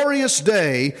that glorious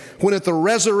day when at the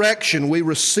resurrection we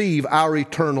receive our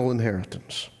eternal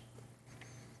inheritance.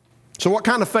 So what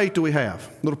kind of faith do we have?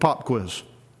 Little pop quiz.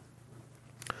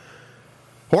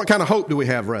 What kind of hope do we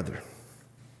have, rather?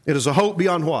 It is a hope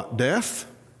beyond what? Death.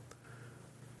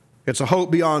 It's a hope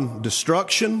beyond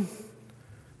destruction.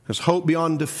 It's hope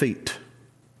beyond defeat.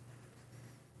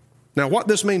 Now, what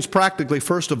this means practically,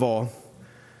 first of all,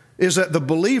 is that the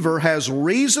believer has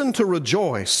reason to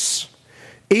rejoice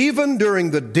even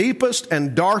during the deepest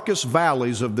and darkest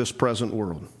valleys of this present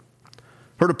world.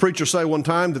 Heard a preacher say one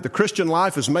time that the Christian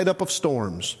life is made up of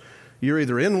storms. You're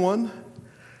either in one,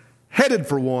 headed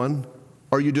for one,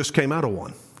 or you just came out of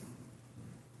one.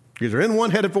 You're either in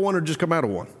one, headed for one, or just come out of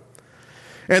one.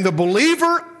 And the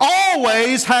believer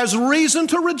always has reason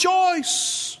to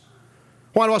rejoice.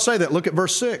 Why do I say that? Look at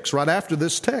verse 6. Right after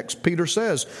this text, Peter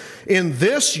says, "In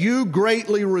this you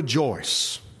greatly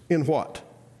rejoice." In what?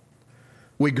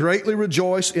 We greatly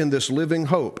rejoice in this living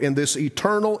hope, in this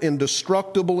eternal,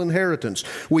 indestructible inheritance.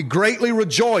 We greatly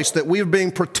rejoice that we are being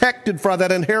protected for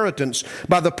that inheritance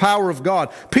by the power of God.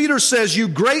 Peter says you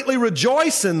greatly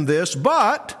rejoice in this,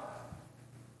 but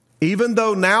even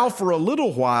though now for a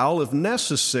little while, if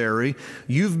necessary,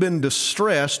 you've been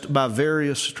distressed by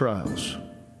various trials.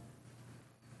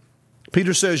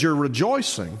 Peter says you're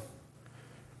rejoicing,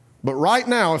 but right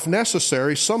now, if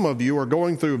necessary, some of you are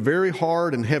going through very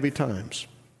hard and heavy times.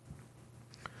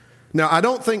 Now, I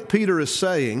don't think Peter is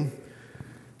saying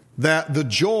that the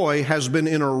joy has been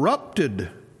interrupted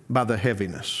by the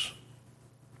heaviness.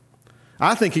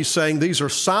 I think he's saying these are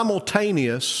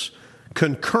simultaneous,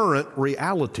 concurrent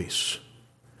realities.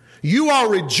 You are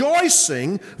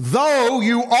rejoicing, though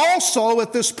you also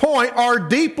at this point are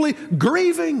deeply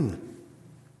grieving.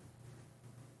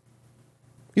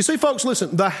 You see, folks,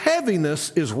 listen, the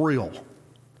heaviness is real.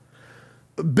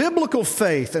 Biblical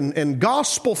faith and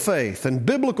gospel faith and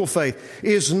biblical faith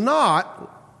is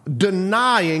not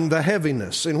denying the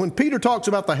heaviness. And when Peter talks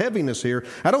about the heaviness here,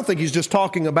 I don't think he's just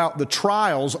talking about the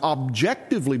trials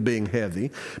objectively being heavy,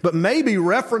 but maybe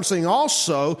referencing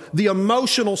also the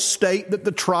emotional state that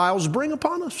the trials bring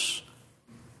upon us.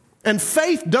 And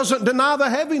faith doesn't deny the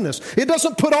heaviness. It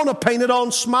doesn't put on a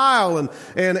painted-on smile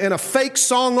and a fake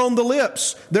song on the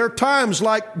lips. There are times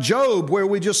like Job where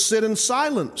we just sit in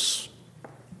silence.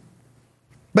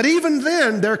 But even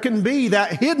then, there can be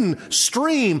that hidden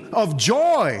stream of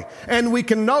joy. And we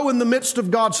can know in the midst of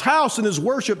God's house and His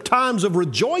worship times of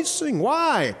rejoicing.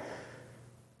 Why?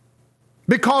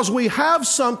 Because we have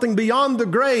something beyond the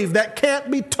grave that can't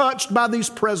be touched by these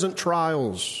present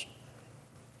trials.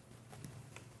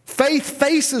 Faith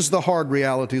faces the hard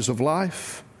realities of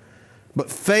life, but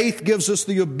faith gives us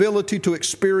the ability to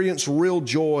experience real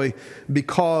joy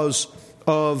because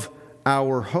of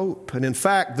our hope. And in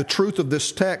fact, the truth of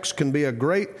this text can be a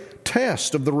great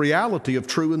test of the reality of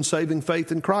true and saving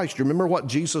faith in Christ. You remember what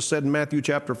Jesus said in Matthew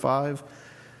chapter 5?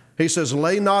 He says, do not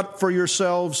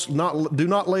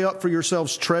lay up for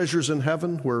yourselves treasures in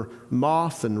heaven where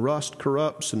moth and rust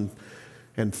corrupts and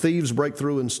thieves break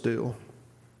through and steal.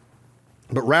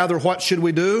 But rather, what should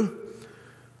we do?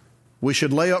 We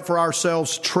should lay up for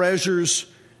ourselves treasures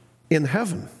in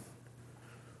heaven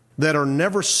that are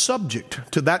never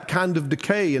subject to that kind of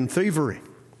decay and thievery.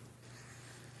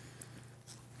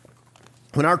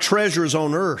 When our treasure is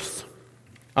on earth,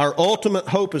 our ultimate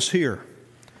hope is here.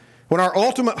 When our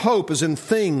ultimate hope is in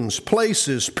things,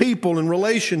 places, people, and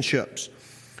relationships,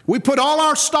 we put all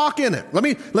our stock in it. Let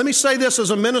me say this as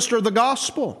a minister of the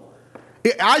gospel.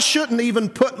 I shouldn't even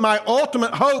put my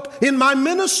ultimate hope in my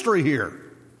ministry here.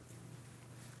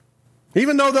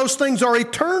 Even though those things are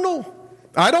eternal,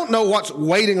 I don't know what's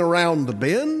waiting around the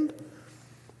bend.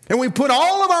 And we put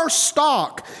all of our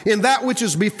stock in that which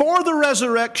is before the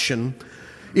resurrection.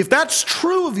 If that's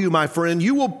true of you, my friend,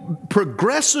 you will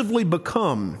progressively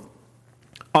become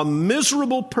a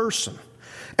miserable person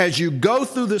as you go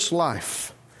through this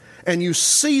life and you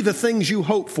see the things you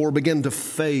hope for begin to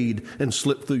fade and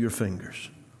slip through your fingers.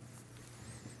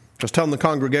 I was telling the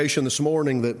congregation this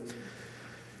morning that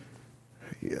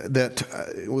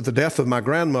with the death of my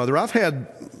grandmother, I've had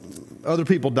other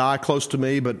people die close to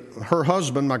me, but her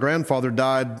husband, my grandfather,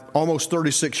 died almost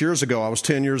 36 years ago. I was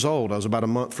 10 years old. I was about a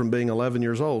month from being 11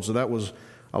 years old, so that was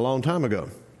a long time ago.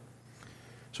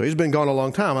 So he's been gone a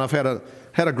long time. I've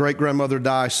had a great-grandmother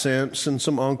die since, and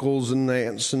some uncles and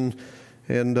aunts, and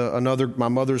my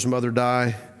mother's mother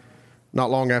die not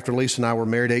long after Lisa and I were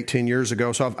married 18 years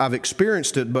ago. So I've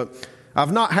experienced it, but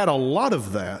I've not had a lot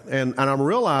of that. And I'm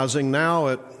realizing now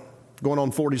at going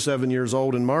on 47 years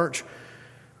old in March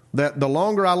that the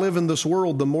longer I live in this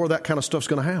world, the more that kind of stuff's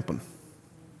going to happen.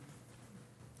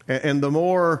 And the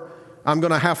more I'm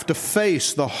going to have to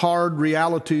face the hard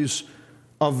realities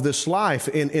of this life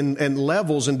in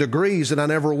levels and degrees, and I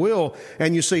never will.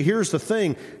 And you see, here's the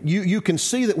thing. You can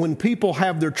see that when people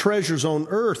have their treasures on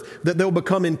earth, that they'll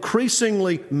become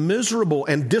increasingly miserable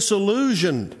and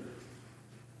disillusioned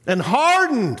and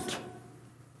hardened.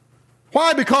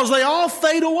 Why? Because they all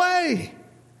fade away.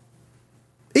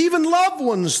 Even loved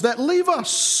ones that leave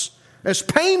us. As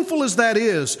painful as that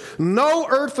is, no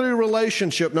earthly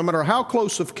relationship, no matter how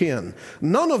close of kin,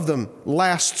 none of them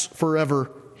lasts forever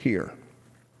here.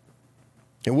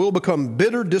 And we'll become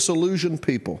bitter, disillusioned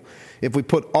people if we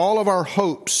put all of our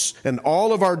hopes and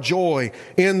all of our joy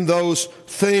in those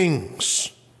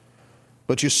things.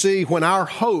 But you see, when our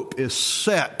hope is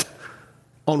set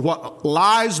on what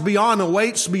lies beyond,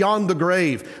 awaits beyond the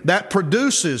grave, that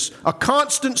produces a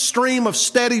constant stream of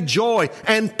steady joy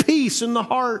and peace in the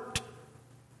heart.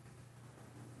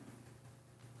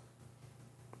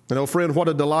 And oh friend, what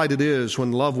a delight it is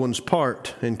when loved ones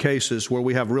part in cases where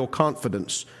we have real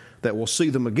confidence that we'll see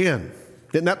them again.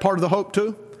 Isn't that part of the hope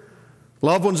too?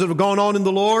 Loved ones that have gone on in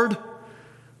the Lord,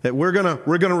 that we're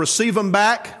gonna receive them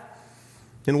back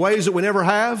in ways that we never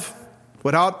have,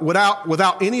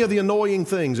 without any of the annoying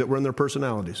things that were in their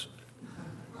personalities.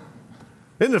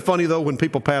 Isn't it funny though, when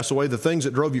people pass away, the things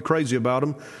that drove you crazy about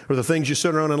them are the things you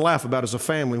sit around and laugh about as a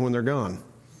family when they're gone.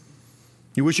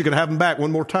 You wish you could have them back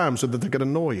one more time so that they could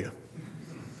annoy you.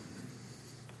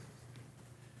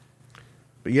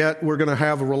 But yet we're going to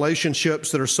have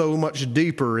relationships that are so much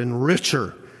deeper and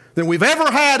richer than we've ever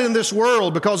had in this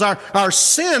world because our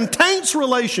sin taints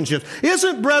relationships.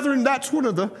 Isn't, brethren, that's one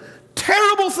of the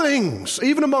terrible things,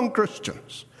 even among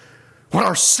Christians, what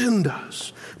our sin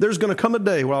does. There's going to come a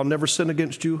day where I'll never sin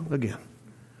against you again.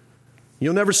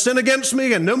 You'll never sin against me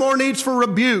again. No more needs for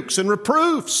rebukes and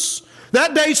reproofs.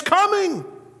 That day's coming.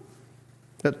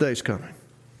 That day's coming.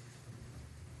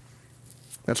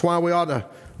 That's why we ought to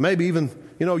maybe even,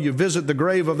 you visit the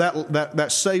grave of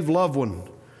that saved loved one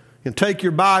and take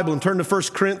your Bible and turn to 1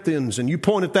 Corinthians and you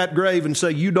point at that grave and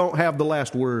say, you don't have the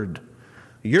last word.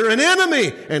 You're an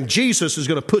enemy, and Jesus is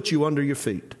going to put you under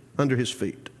his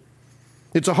feet.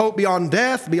 It's a hope beyond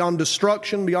death, beyond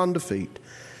destruction, beyond defeat.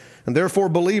 And therefore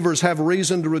believers have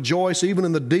reason to rejoice even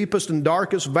in the deepest and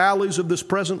darkest valleys of this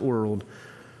present world.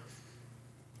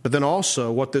 But then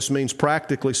also what this means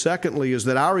practically, secondly, is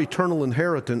that our eternal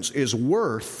inheritance is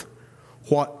worth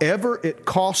whatever it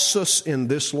costs us in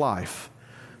this life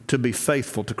to be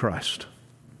faithful to Christ.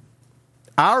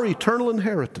 Our eternal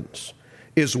inheritance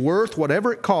is worth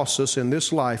whatever it costs us in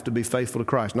this life to be faithful to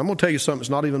Christ. And I'm going to tell you something that's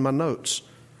not even in my notes.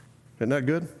 Isn't that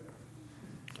good?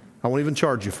 I won't even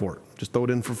charge you for it. Just throw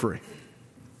it in for free.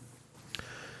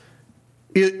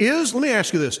 Let me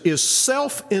ask you this. Is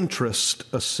self-interest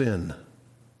a sin?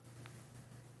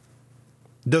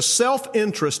 Does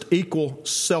self-interest equal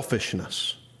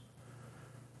selfishness?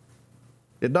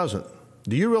 It doesn't.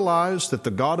 Do you realize that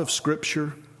the God of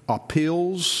Scripture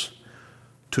appeals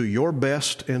to your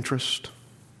best interest.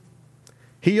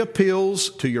 He appeals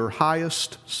to your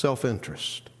highest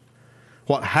self-interest.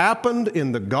 What happened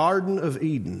in the Garden of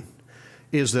Eden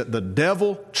is that the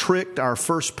devil tricked our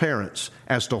first parents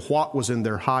as to what was in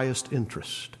their highest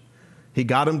interest. He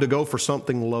got them to go for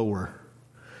something lower.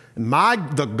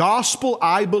 The gospel,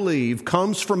 I believe,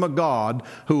 comes from a God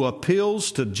who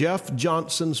appeals to Jeff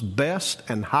Johnson's best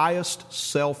and highest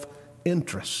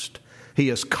self-interest. He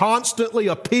is constantly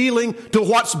appealing to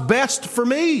what's best for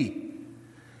me.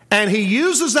 And He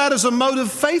uses that as a motive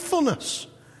of faithfulness.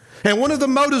 And one of the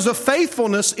motives of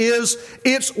faithfulness is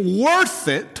it's worth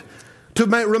it to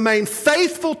remain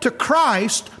faithful to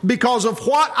Christ because of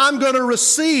what I'm going to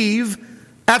receive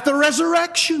at the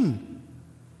resurrection.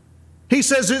 He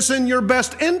says it's in your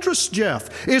best interest,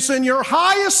 Jeff. It's in your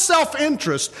highest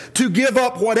self-interest to give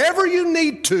up whatever you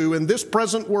need to in this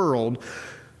present world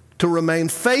to remain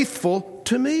faithful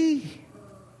to me.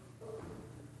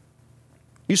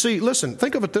 You see, listen,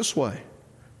 think of it this way.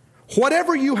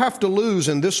 Whatever you have to lose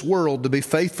in this world to be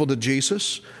faithful to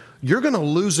Jesus, you're going to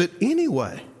lose it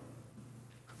anyway.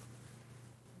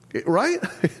 Right?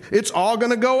 It's all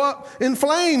going to go up in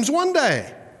flames one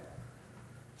day.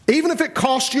 Even if it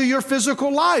costs you your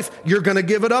physical life, you're going to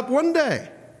give it up one day.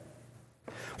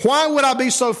 Why would I be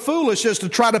so foolish as to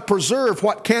try to preserve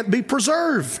what can't be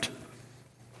preserved?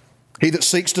 He that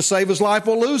seeks to save his life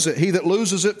will lose it. He that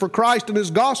loses it for Christ and His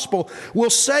gospel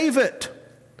will save it.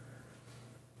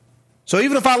 So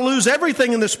even if I lose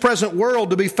everything in this present world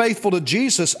to be faithful to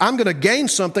Jesus, I'm going to gain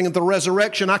something at the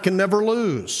resurrection I can never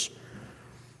lose.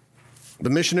 The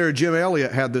missionary Jim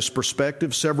Elliot had this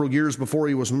perspective several years before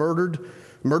he was murdered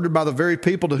by the very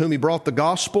people to whom he brought the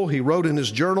gospel. He wrote in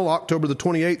his journal, October the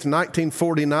 28th,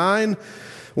 1949,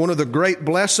 one of the great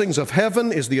blessings of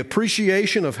heaven is the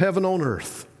appreciation of heaven on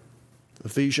earth.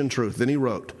 Ephesian truth. Then he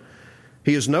wrote,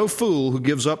 he is no fool who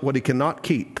gives up what he cannot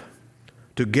keep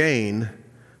to gain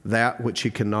that which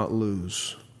he cannot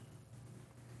lose.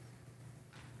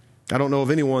 I don't know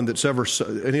of anyone that's ever,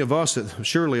 any of us that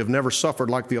surely have never suffered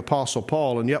like the Apostle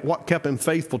Paul, and yet what kept him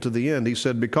faithful to the end? He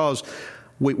said, because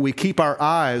we keep our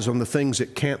eyes on the things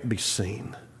that can't be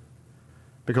seen.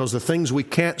 Because the things we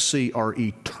can't see are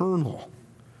eternal.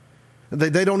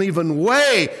 They don't even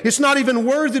weigh. It's not even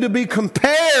worthy to be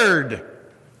compared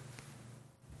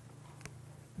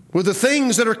with the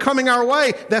things that are coming our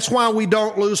way. That's why we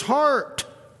don't lose heart.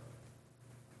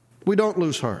 We don't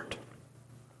lose heart.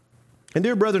 And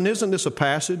dear brethren, isn't this a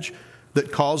passage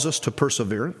that calls us to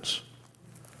perseverance?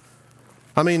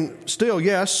 I mean, still,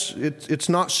 yes, it's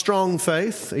not strong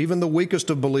faith, even the weakest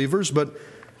of believers, but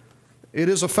it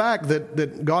is a fact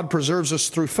that God preserves us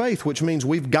through faith, which means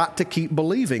we've got to keep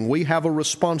believing. We have a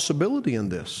responsibility in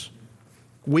this.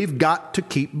 We've got to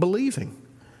keep believing.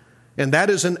 And that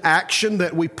is an action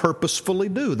that we purposefully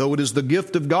do. Though it is the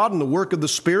gift of God and the work of the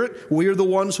Spirit, we are the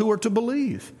ones who are to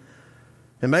believe.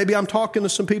 And maybe I'm talking to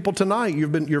some people tonight.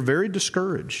 You're very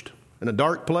discouraged, in a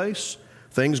dark place,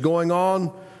 things going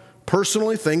on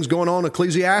personally, things going on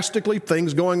ecclesiastically,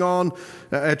 things going on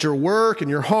at your work and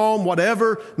your home,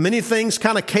 whatever. Many things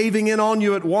kind of caving in on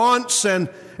you at once, and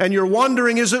you're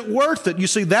wondering, is it worth it? You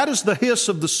see, that is the hiss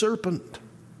of the serpent.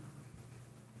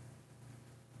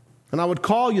 And I would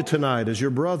call you tonight as your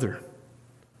brother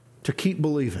to keep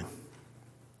believing,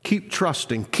 keep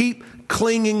trusting, keep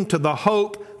clinging to the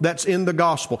hope that's in the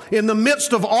gospel. In the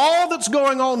midst of all that's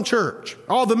going on, church,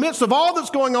 the midst of all that's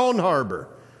going on, Harbor,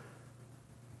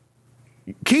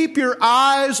 keep your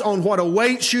eyes on what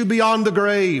awaits you beyond the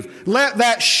grave. Let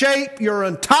that shape your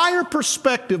entire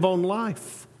perspective on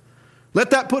life.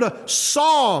 Let that put a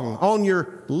song on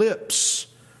your lips.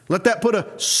 Let that put a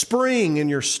spring in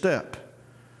your step.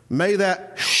 May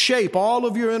that shape all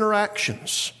of your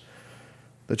interactions,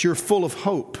 that you're full of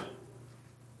hope.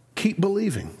 Keep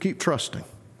believing. Keep trusting.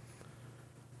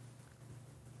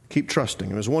 Keep trusting.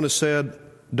 And as one has said,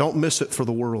 don't miss it for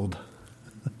the world.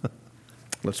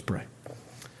 Let's pray.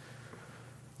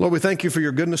 Lord, we thank you for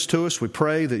your goodness to us. We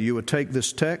pray that you would take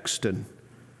this text and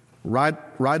write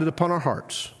it upon our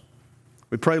hearts.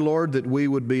 We pray, Lord, that we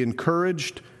would be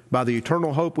encouraged by the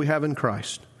eternal hope we have in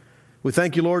Christ. We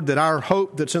thank you, Lord, that our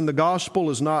hope that's in the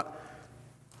gospel is not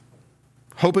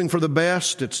hoping for the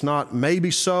best. It's not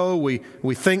maybe so. We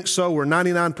think so. We're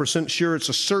 99% sure. It's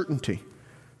a certainty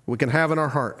we can have in our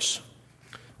hearts.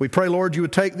 We pray, Lord, you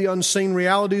would take the unseen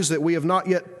realities that we have not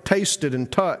yet tasted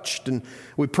and touched. And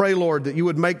we pray, Lord, that you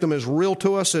would make them as real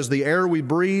to us as the air we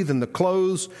breathe and the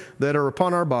clothes that are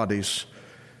upon our bodies.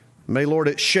 May, Lord,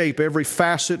 it shape every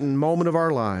facet and moment of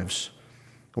our lives.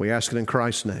 We ask it in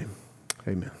Christ's name.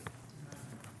 Amen.